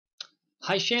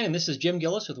Hi Shannon, this is Jim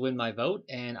Gillis with Win My Vote,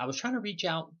 and I was trying to reach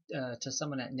out to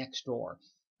someone at Nextdoor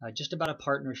just about a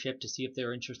partnership to see if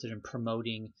they're interested in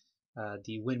promoting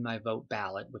the Win My Vote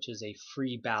ballot, which is a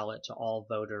free ballot to all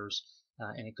voters,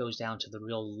 and it goes down to the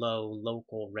real low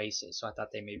local races. So I thought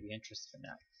they may be interested in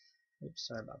that. Oops,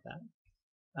 sorry about that.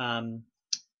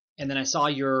 And then I saw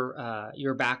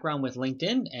your background with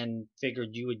LinkedIn and figured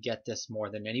you would get this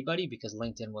more than anybody because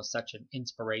LinkedIn was such an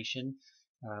inspiration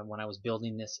when I was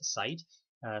building this site.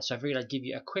 So I figured I'd give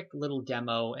you a quick little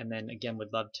demo and then again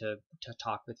would love to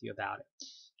talk with you about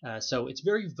it. So it's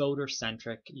very voter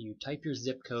centric. You type your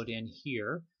zip code in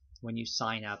here when you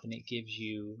sign up and it gives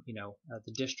you,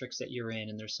 the districts that you're in,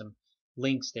 and there's some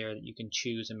links there that you can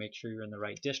choose and make sure you're in the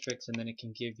right districts, and then it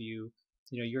can give you,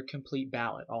 your complete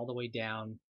ballot all the way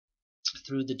down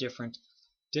through the different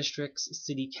districts,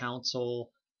 city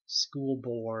council, school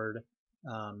board,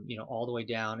 all the way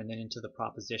down and then into the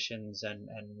propositions and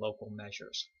local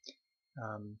measures.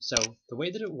 So the way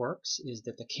that it works is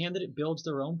that the candidate builds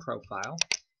their own profile,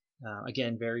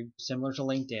 again, very similar to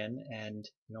LinkedIn, and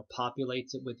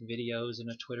populates it with videos and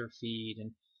a Twitter feed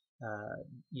and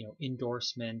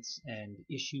endorsements and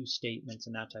issue statements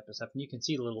and that type of stuff. And you can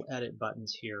see the little edit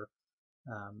buttons here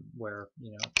where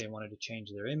if they wanted to change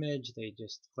their image, they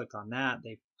just click on that,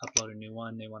 they upload a new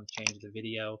one. They want to change the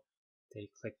video, they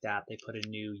click that, they put a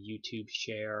new YouTube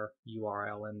share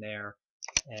URL in there,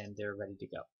 and they're ready to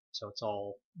go. So it's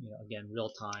all again real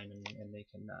time, and they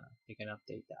can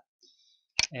update that.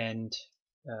 And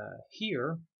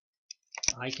here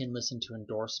I can listen to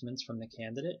endorsements from the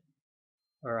candidate,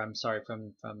 or I'm sorry,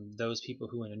 from those people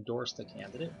who endorse the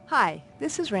candidate. Hi,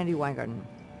 this is Randy Weingarten.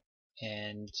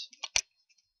 And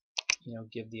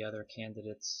give the other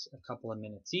candidates a couple of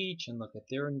minutes each and look at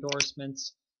their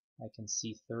endorsements. I can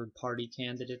see third-party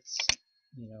candidates,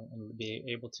 and be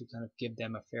able to kind of give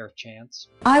them a fair chance.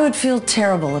 I would feel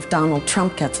terrible if Donald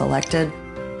Trump gets elected,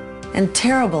 and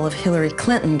terrible if Hillary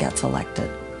Clinton gets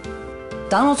elected.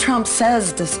 Donald Trump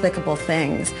says despicable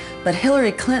things, but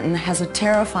Hillary Clinton has a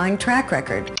terrifying track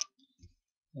record.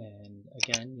 And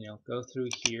again, go through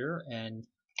here, and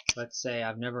let's say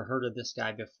I've never heard of this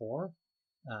guy before.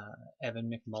 Evan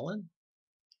McMullen,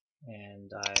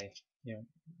 and I,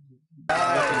 look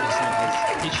into some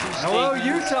of his issue Hello,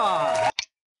 statements, Utah!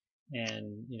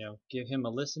 and give him a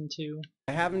listen to.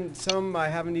 I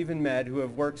haven't even met who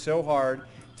have worked so hard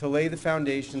to lay the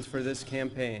foundations for this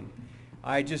campaign.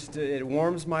 It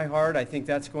warms my heart. I think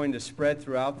that's going to spread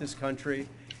throughout this country,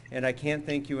 and I can't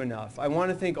thank you enough. I want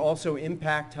to thank also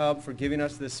Impact Hub for giving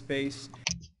us this space.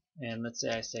 And let's say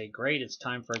I say, great, it's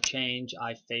time for a change.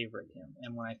 I favorite him.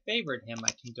 And when I favorite him, I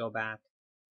can go back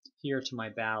here to my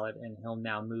ballot, and he'll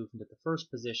now move into the first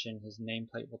position. His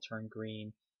nameplate will turn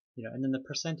green, and then the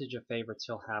percentage of favorites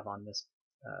he'll have on this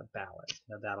ballot,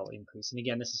 that'll increase. And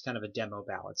again, this is kind of a demo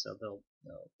ballot, so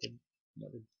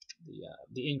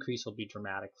the increase will be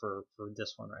dramatic for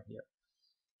this one right here.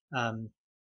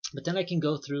 But then I can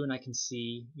go through and I can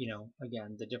see,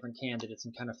 again, the different candidates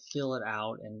and kind of fill it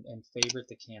out and favorite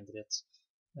the candidates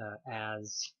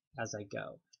as I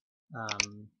go.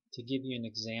 To give you an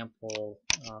example,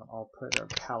 I'll put a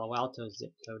Palo Alto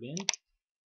zip code in,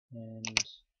 and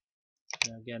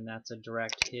again, that's a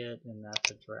direct hit, and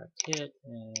that's a direct hit,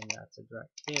 and that's a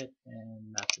direct hit,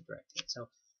 and that's a direct hit. So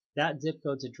that zip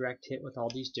code's a direct hit with all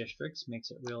these districts,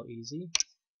 makes it real easy.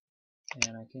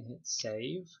 And I can hit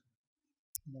save.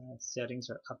 The settings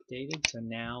are updated, so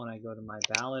now when I go to my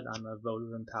ballot, I'm a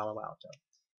voter in Palo Alto.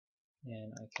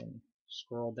 And I can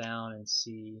scroll down and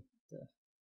see the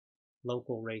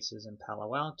local races in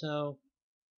Palo Alto,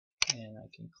 and I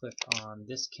can click on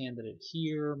this candidate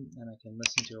here, and I can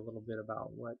listen to a little bit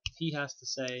about what he has to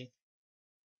say.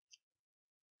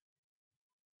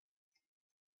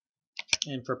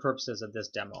 And for purposes of this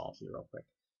demo, I'll be real quick.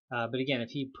 But again,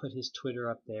 if he put his Twitter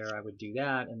up there, I would do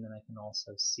that, and then I can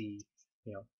also see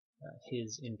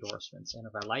his endorsements. And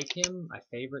if I like him, I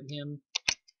favorite him.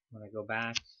 When I go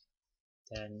back,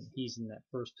 then he's in that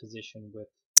first position with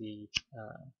the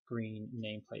green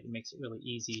nameplate. It makes it really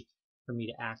easy for me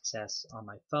to access on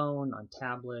my phone, on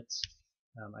tablets.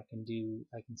 I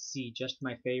can see just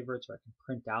my favorites, or I can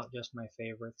print out just my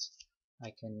favorites.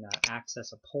 I can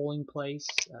access a polling place.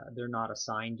 They're not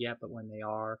assigned yet, but when they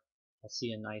are, I'll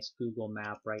see a nice Google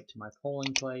map right to my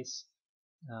polling place.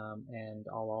 And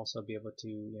I'll also be able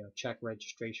to check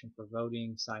registration for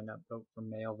voting, sign up, vote for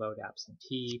mail, vote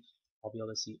absentee. I'll be able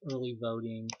to see early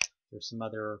voting. There's some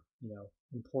other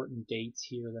important dates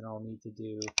here that I'll need to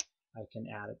do. I can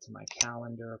add it to my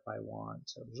calendar if I want.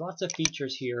 So there's lots of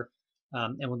features here,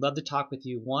 and would love to talk with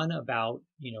you, one about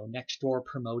Nextdoor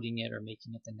promoting it or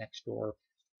making it the Nextdoor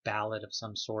ballot of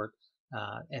some sort,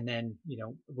 And then,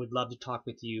 would love to talk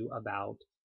with you about,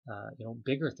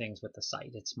 bigger things with the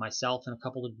site. It's myself and a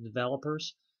couple of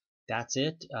developers. That's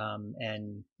it.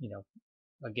 And,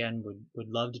 again, would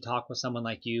love to talk with someone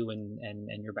like you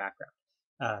and your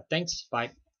background. Thanks.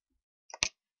 Bye.